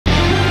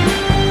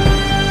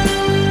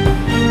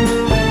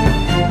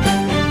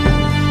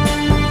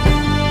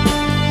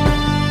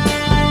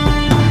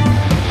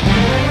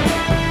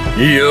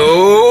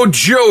Yo,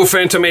 Joe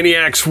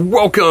Phantomaniacs,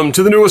 welcome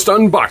to the newest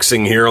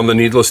unboxing here on the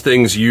Needless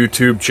Things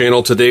YouTube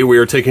channel. Today we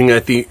are taking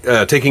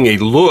a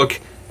look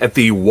at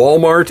the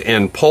Walmart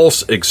and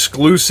Pulse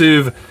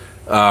exclusive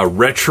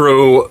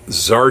Retro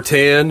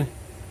Zartan,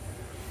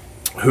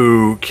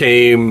 who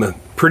came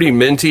pretty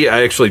minty.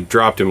 I actually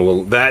dropped him a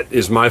little. That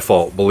is my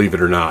fault, believe it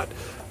or not.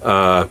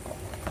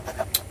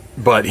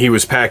 But he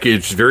was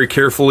packaged very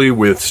carefully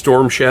with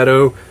Storm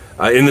Shadow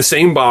in the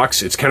same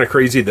box. It's kind of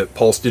crazy that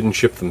Pulse didn't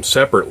ship them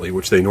separately,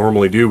 which they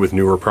normally do with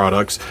newer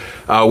products,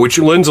 which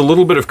lends a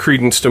little bit of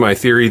credence to my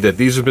theory that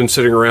these have been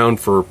sitting around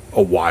for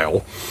a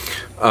while.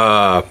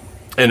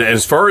 And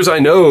as far as I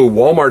know,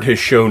 Walmart has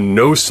shown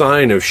no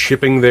sign of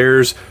shipping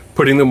theirs,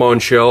 putting them on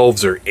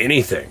shelves, or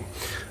anything.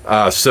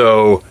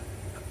 You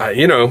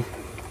know,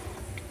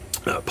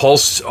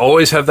 Pulse,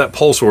 always have that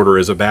Pulse order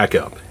as a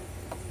backup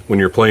when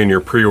you're playing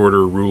your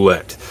pre-order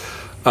roulette.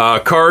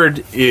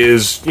 Card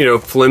is, you know,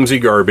 flimsy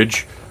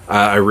garbage.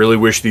 I really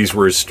wish these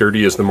were as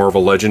sturdy as the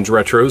Marvel Legends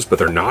retros, but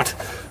they're not.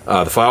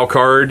 The file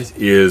card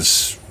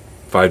is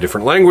 5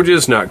 different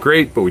languages, not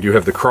great, but we do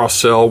have the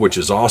cross-sell, which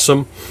is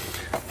awesome.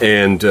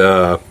 And, you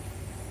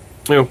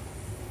know,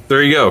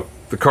 there you go.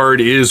 The card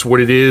is what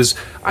it is.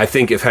 I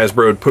think if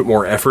Hasbro had put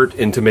more effort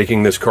into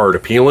making this card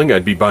appealing,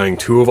 I'd be buying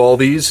 2 of all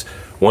these.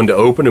 One to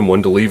open and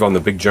one to leave on the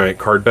big giant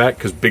card back,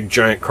 because big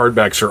giant card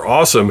backs are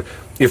awesome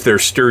if they're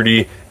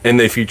sturdy and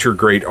they feature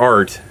great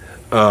art.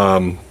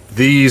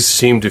 These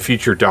seem to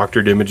feature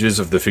doctored images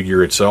of the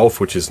figure itself,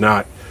 which is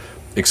not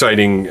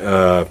exciting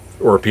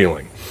or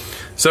appealing.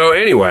 So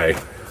anyway,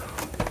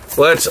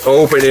 let's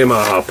open him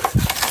up.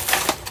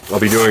 I'll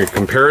be doing a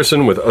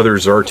comparison with other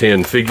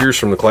Zartan figures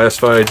from the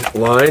classified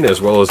line, as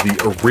well as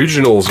the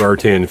original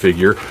Zartan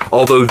figure.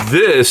 Although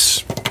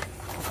this,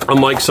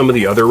 unlike some of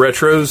the other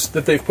retros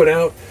that they've put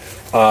out,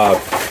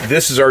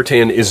 this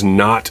Zartan is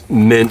not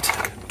meant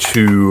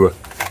to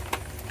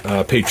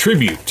pay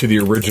tribute to the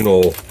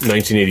original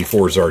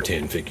 1984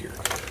 Zartan figure.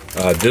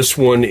 This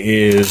one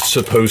is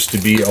supposed to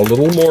be a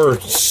little more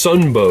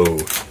Sunbow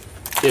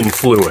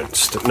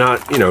influenced.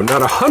 Not, you know,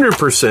 not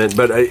 100%,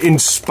 but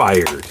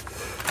inspired.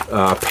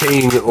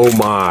 Paying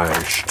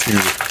homage to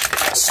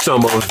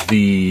some of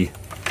the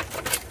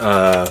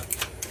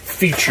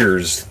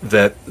features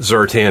that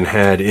Zartan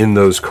had in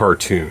those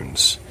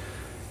cartoons.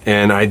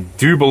 And I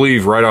do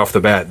believe right off the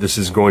bat this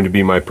is going to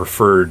be my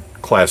preferred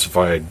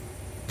classified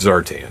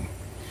Zartan.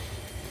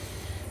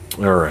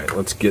 Alright,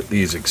 let's get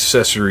these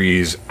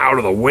accessories out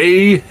of the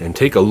way and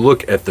take a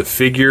look at the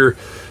figure.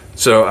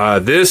 So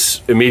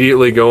this,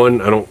 immediately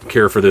going, I don't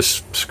care for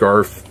this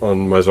scarf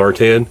on my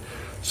Zartan,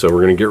 so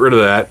we're going to get rid of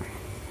that.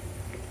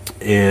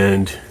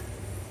 And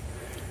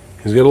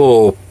he's got a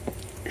little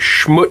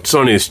schmutz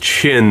on his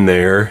chin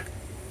there,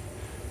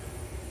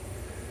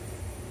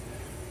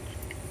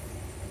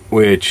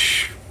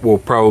 which will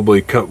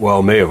probably come,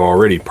 well, may have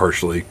already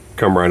partially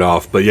come right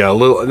off, but yeah, a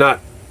little,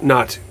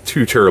 not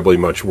too terribly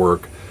much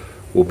work.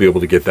 We'll be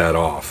able to get that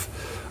off.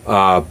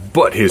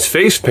 But his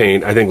face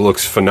paint, I think,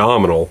 looks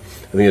phenomenal.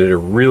 I think they did a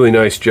really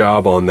nice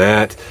job on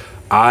that.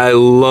 I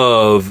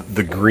love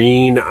the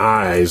green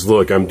eyes.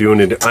 Look, I'm doing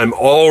it. I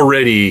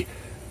already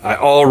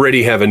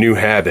have a new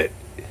habit.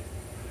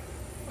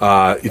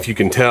 If you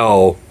can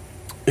tell,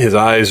 his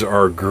eyes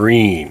are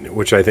green,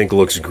 which I think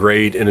looks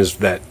great, and is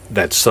that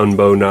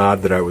Sunbow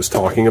nod that I was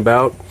talking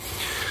about.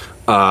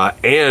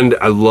 And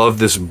I love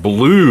this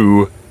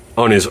blue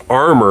on his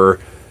armor,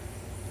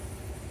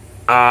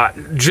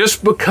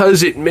 just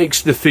because it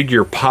makes the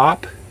figure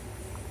pop.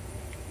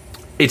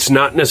 It's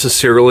not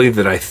necessarily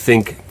that I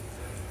think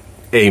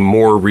a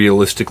more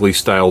realistically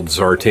styled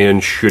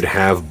Zartan should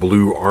have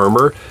blue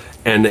armor,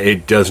 and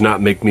it does not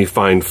make me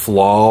find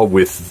flaw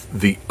with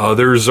the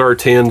other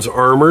Zartan's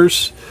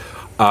armors.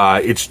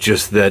 It's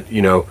just that,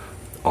 you know,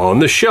 on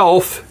the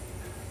shelf,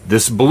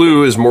 this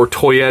blue is more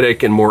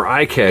toyetic and more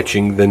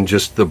eye-catching than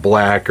just the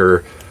black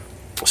or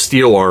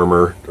steel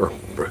armor, or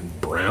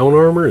brown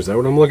armor, is that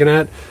what I'm looking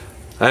at?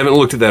 I haven't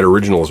looked at that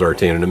original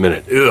Zartan in a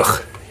minute.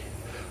 Ugh.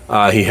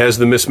 He has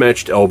the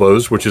mismatched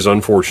elbows, which is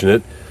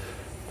unfortunate.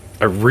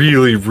 I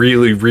really,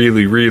 really,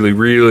 really, really,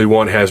 really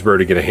want Hasbro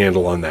to get a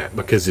handle on that,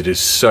 because it is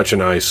such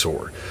an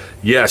eyesore.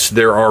 Yes,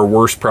 there are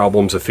worse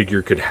problems a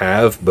figure could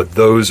have, but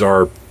those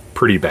are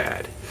pretty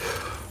bad.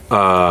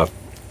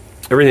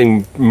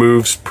 Everything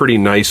moves pretty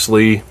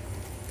nicely.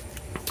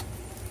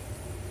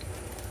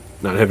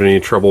 Not having any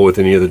trouble with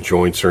any of the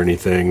joints or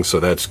anything, so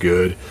that's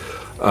good.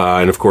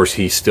 And of course,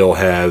 he still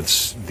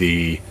has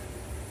the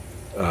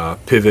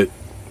pivot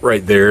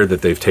right there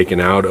that they've taken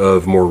out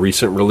of more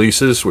recent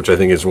releases, which I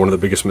think is one of the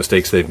biggest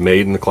mistakes they've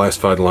made in the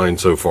classified line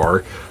so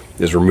far,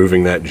 is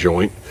removing that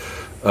joint.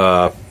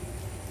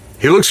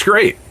 He looks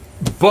great,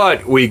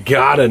 but we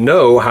gotta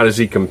know, how does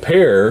he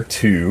compare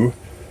to,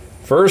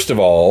 first of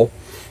all,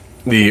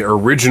 the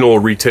original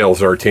retail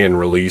Zartan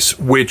release,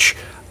 which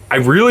I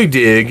really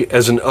dig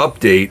as an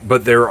update,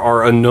 but there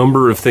are a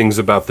number of things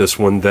about this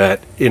one that,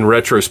 in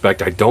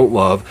retrospect, I don't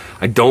love.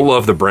 I don't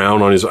love the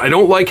brown on his... I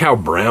don't like how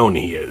brown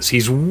he is.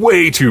 He's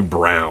way too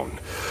brown.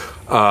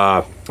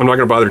 I I'm not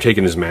going to bother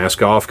taking his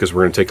mask off because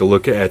we're going to take a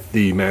look at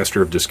the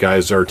Master of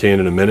Disguise Zartan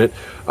in a minute.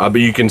 But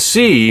you can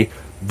see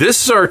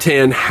this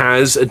Zartan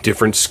has a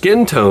different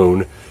skin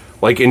tone,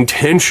 like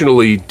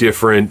intentionally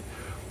different.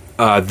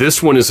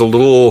 This one is a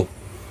little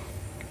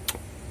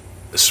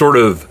sort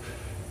of,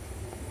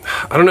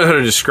 I don't know how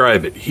to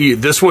describe it.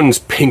 This one's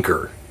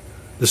pinker.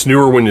 This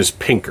newer one is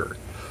pinker.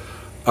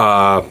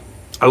 I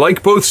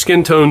like both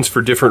skin tones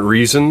for different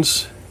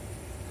reasons.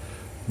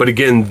 But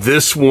again,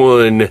 this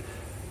one,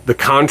 the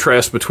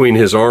contrast between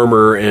his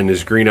armor and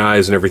his green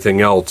eyes and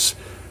everything else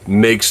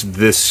makes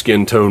this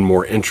skin tone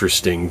more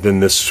interesting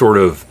than this sort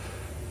of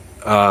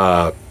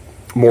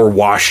more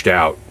washed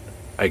out,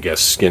 I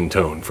guess, skin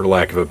tone, for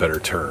lack of a better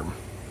term.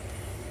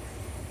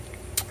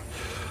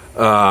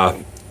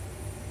 You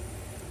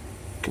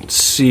can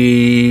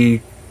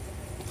see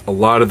a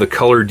lot of the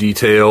color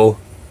detail.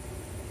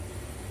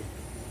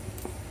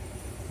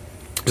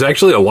 There's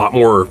actually there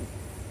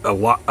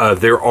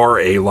are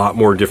a lot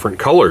more different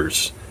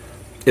colors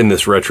in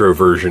this retro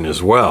version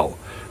as well.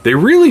 They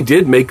really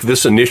did make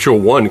this initial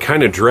one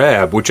kind of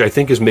drab, which I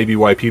think is maybe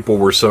why people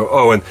were so...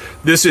 Oh, and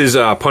this is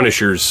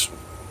Punisher's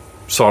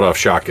sawed-off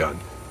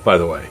shotgun, by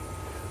the way.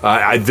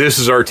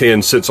 This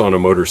Zartan sits on a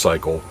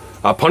motorcycle,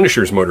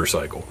 Punisher's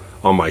motorcycle,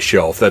 on my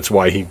shelf. That's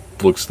why he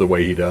looks the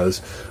way he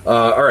does.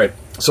 All right,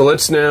 so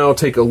let's now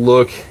take a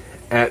look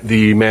at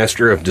the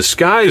Master of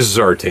Disguise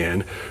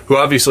Zartan, who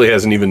obviously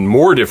has an even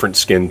more different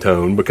skin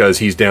tone because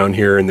he's down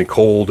here in the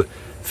cold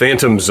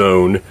Phantom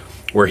Zone,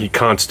 where he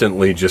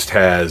constantly just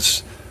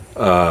has,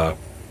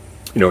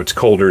 it's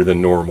colder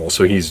than normal.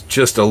 So he's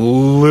just a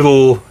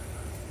little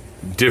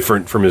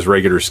different from his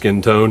regular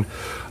skin tone.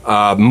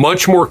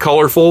 Much more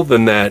colorful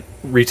than that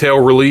retail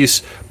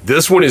release.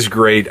 This one is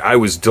great. I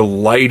was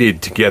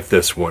delighted to get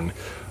this one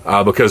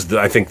because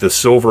I think the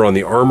silver on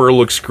the armor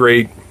looks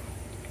great.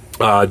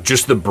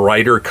 Just the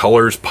brighter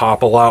colors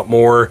pop a lot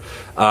more.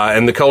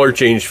 And the color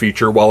change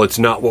feature, while it's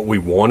not what we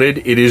wanted,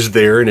 it is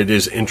there and it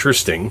is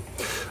interesting.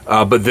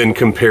 But then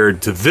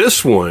compared to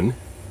this one,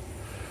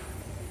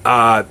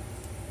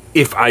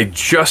 if I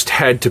just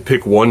had to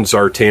pick one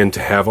Zartan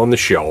to have on the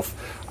shelf,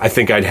 I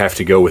think I'd have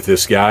to go with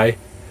this guy.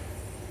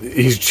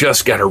 He's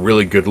just got a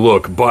really good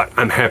look, but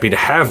I'm happy to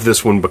have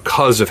this one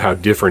because of how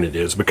different it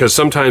is. Because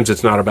sometimes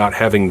it's not about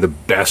having the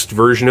best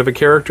version of a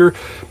character.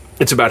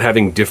 It's about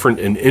having different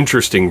and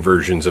interesting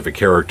versions of a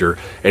character.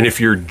 And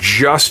if you're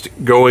just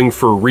going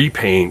for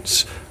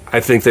repaints, I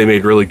think they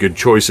made really good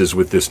choices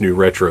with this new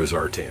Retro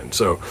Zartan.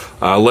 So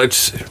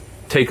let's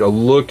take a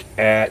look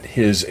at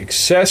his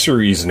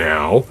accessories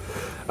now,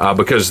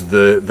 because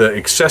the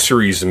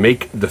accessories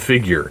make the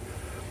figure.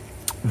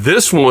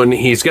 This one,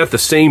 he's got the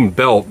same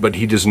belt, but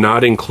he does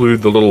not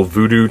include the little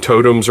voodoo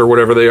totems or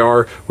whatever they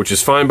are, which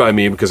is fine by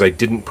me because I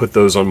didn't put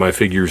those on my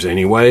figures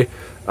anyway.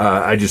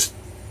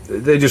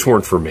 They just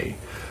weren't for me.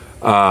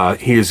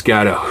 He has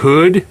got a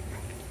hood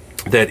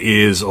that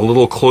is a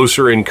little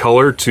closer in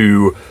color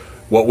to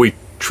what we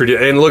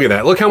and look at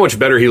that. Look how much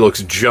better he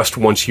looks just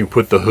once you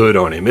put the hood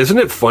on him. Isn't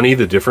it funny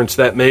the difference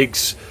that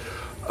makes?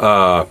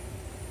 But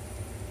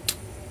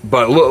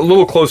a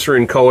little closer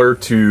in color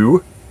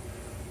to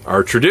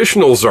our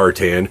traditional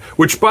Zartan,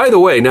 which, by the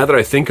way, now that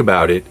I think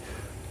about it,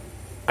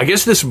 I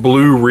guess this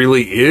blue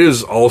really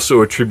is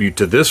also a tribute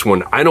to this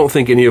one. I don't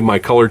think any of my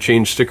color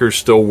change stickers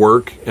still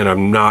work, and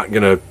I'm not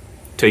going to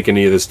take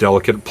any of this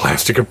delicate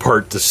plastic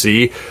apart to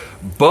see,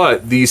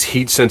 but these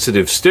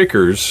heat-sensitive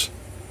stickers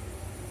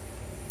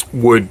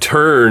would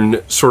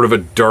turn sort of a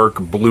dark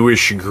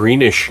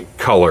bluish-greenish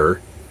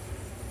color.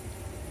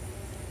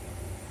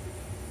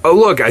 Oh,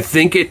 look, I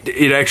think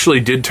it actually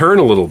did turn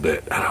a little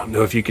bit. I don't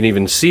know if you can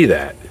even see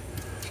that.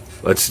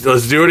 Let's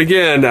do it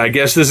again. I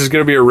guess this is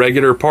going to be a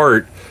regular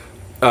part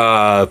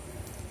of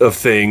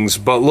things,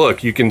 but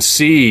look, you can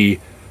see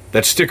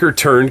that sticker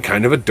turned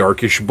kind of a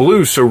darkish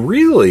blue. So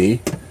really,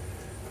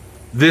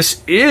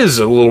 this is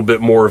a little bit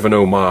more of an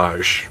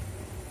homage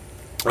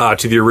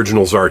to the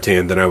original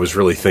Zartan than I was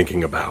really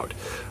thinking about,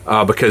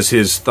 because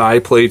his thigh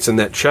plates and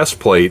that chest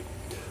plate,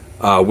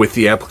 with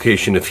the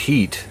application of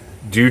heat,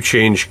 do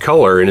change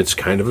color, and it's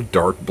kind of a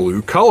dark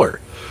blue color.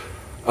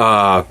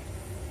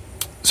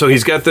 So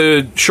he's got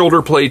the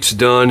shoulder plates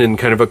done in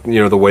kind of a,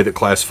 the way that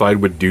Classified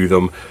would do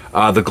them.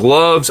 The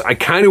gloves, I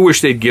kind of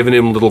wish they'd given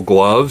him little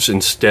gloves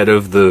instead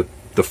of the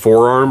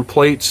forearm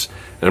plates.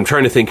 And I'm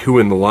trying to think who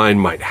in the line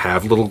might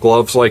have little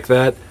gloves like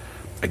that.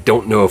 I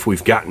don't know if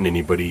we've gotten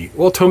anybody.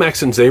 Well,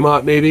 Tomax and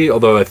Zaymot maybe,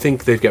 although I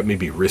think they've got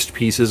maybe wrist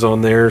pieces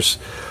on theirs.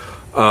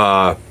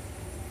 But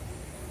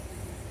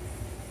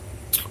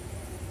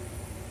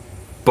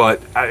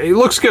it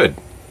looks good.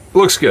 It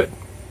looks good.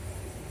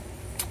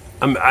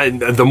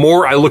 The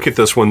more I look at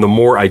this one, the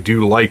more I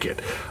do like it.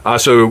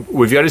 So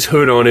we've got his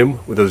hood on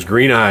him with those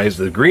green eyes.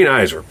 The green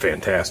eyes are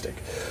fantastic.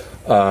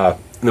 And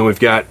then we've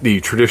got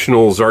the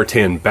traditional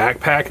Zartan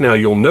backpack. Now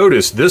you'll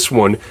notice this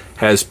one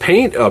has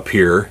paint up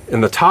here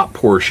in the top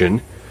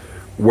portion,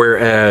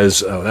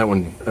 whereas that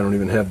one, I don't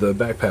even have the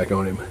backpack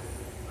on him.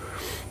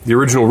 The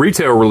original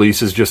retail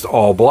release is just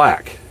all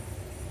black.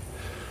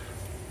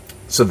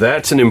 So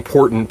that's an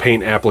important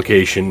paint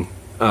application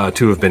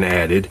to have been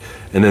added.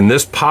 And then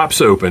this pops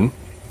open,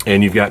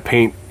 and you've got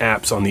paint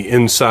apps on the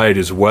inside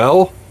as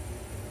well.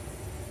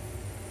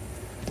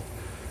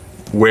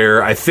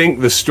 Where I think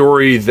the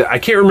story, that I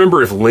can't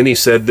remember if Lenny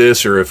said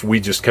this or if we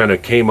just kind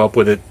of came up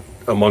with it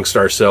amongst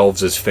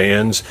ourselves as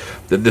fans,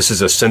 that this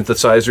is a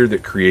synthesizer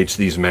that creates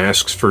these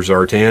masks for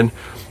Zartan.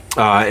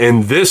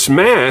 And this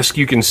mask,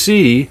 you can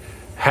see,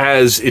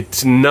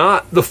 it's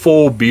not the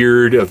full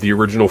beard of the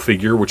original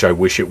figure, which I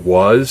wish it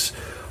was,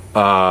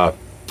 but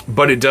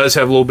it does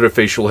have a little bit of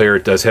facial hair.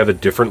 It does have a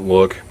different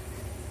look,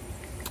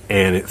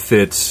 and it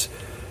fits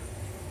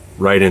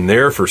right in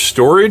there for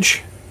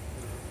storage,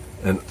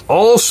 and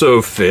also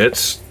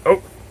fits,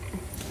 oh,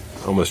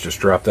 I almost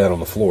just dropped that on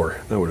the floor.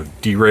 That would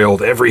have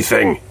derailed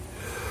everything.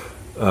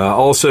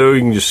 Also,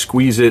 you can just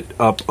squeeze it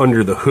up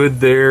under the hood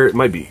there. It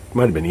might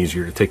have been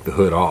easier to take the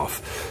hood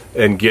off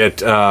and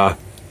get, let's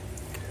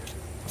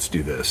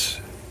do this.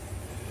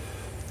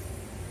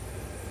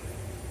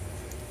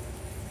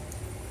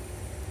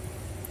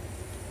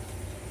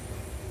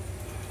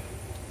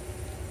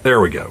 There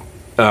we go.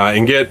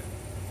 And get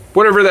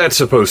whatever that's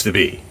supposed to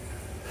be.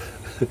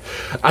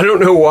 I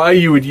don't know why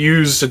you would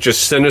use such a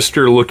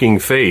sinister looking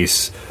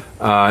face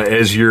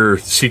as your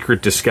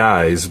secret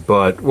disguise,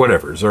 but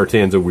whatever.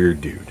 Zartan's a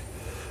weird dude.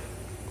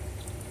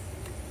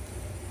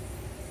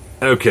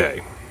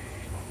 Okay.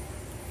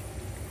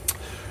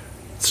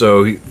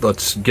 So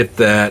let's get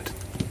that.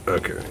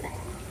 Okay.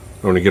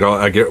 I want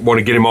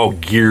to get him all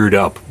geared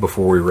up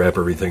before we wrap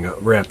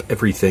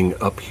everything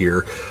up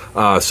here.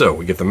 So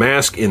we get the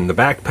mask in the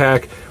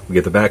backpack. We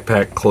get the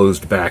backpack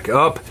closed back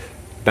up.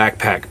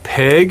 Backpack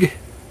peg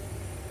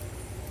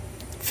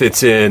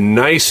fits in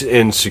nice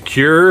and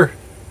secure.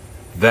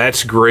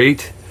 That's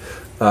great.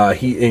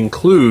 He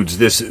includes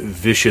this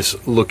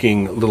vicious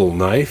looking little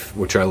knife,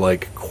 which I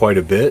like quite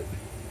a bit.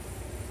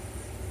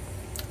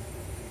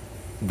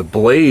 The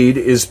blade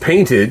is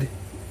painted,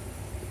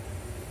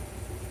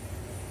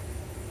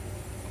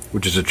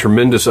 which is a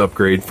tremendous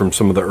upgrade from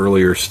some of the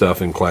earlier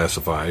stuff in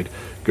Classified.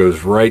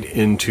 Goes right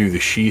into the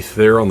sheath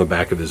there on the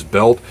back of his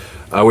belt,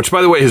 which,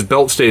 by the way, his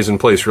belt stays in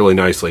place really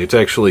nicely. It's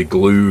actually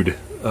glued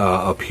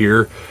up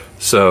here,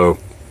 so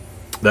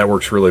that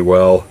works really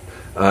well.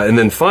 And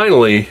then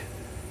finally,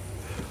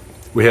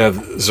 we have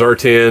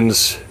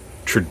Zartan's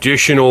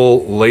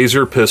traditional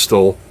laser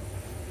pistol.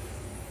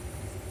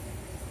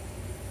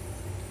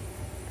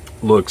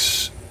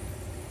 Looks,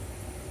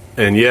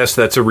 and yes,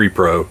 that's a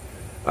repro.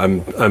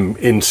 I'm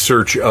in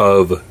search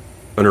of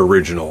an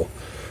original,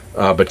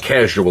 but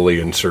casually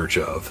in search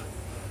of.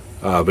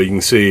 But you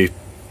can see,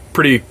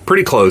 pretty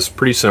close,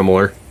 pretty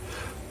similar.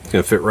 It's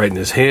gonna fit right in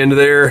his hand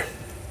there.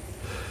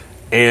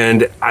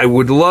 And I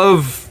would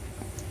love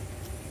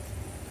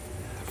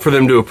for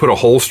them to have put a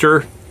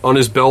holster on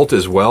his belt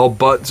as well,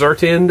 but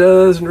Zartan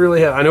doesn't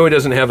really have, I know he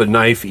doesn't have a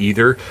knife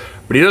either,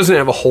 but he doesn't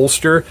have a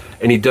holster,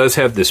 and he does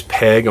have this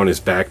peg on his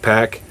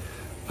backpack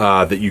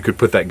that you could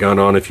put that gun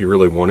on if you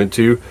really wanted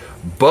to.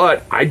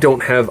 But I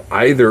don't have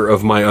either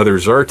of my other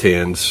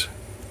Zartans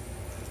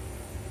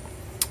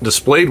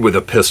displayed with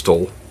a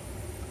pistol,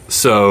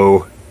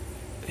 so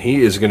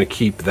he is going to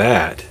keep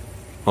that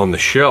on the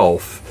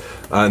shelf.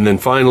 And then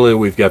finally,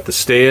 we've got the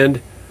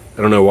stand.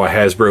 I don't know why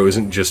Hasbro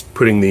isn't just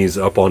putting these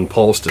up on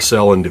Pulse to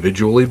sell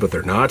individually, but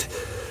they're not.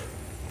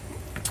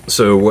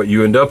 So what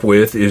you end up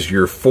with is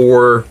your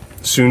 4,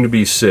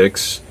 soon-to-be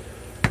 6,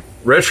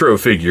 retro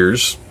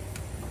figures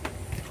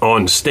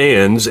on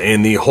stands,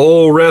 and the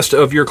whole rest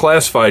of your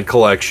Classified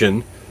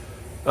collection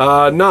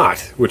not,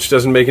 which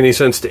doesn't make any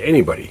sense to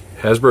anybody.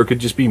 Hasbro could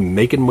just be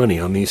making money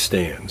on these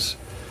stands.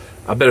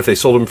 I bet if they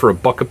sold them for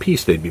 $1 a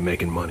piece, they'd be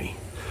making money.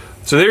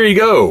 So there you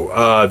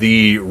go.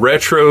 The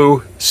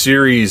Retro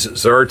Series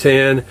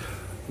Zartan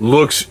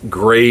looks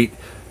great.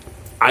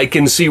 I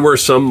can see where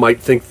some might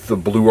think the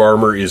blue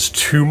armor is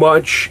too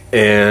much,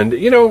 and,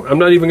 you know, I'm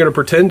not even going to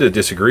pretend to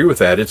disagree with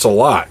that. It's a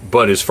lot,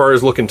 but as far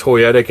as looking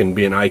toyetic and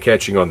being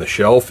eye-catching on the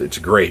shelf, it's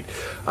great.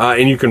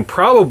 And you can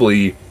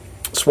probably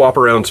swap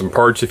around some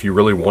parts if you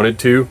really wanted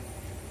to.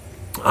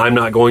 I'm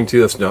not going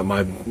to. That's not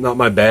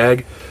my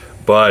bag,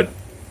 but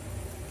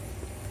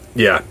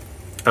yeah,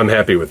 I'm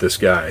happy with this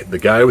guy, the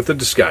guy with the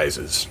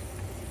disguises.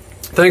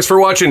 Thanks for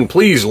watching.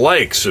 Please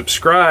like,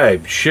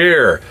 subscribe,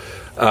 share,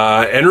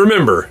 and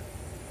remember,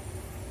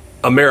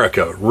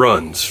 America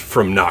runs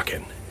from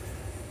knocking.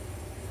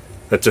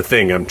 That's a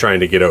thing I'm trying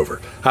to get over.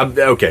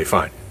 Okay,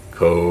 fine.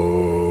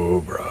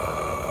 Cobra.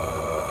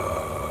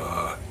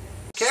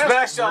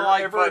 Smash that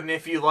like button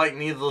if you like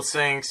needless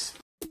things.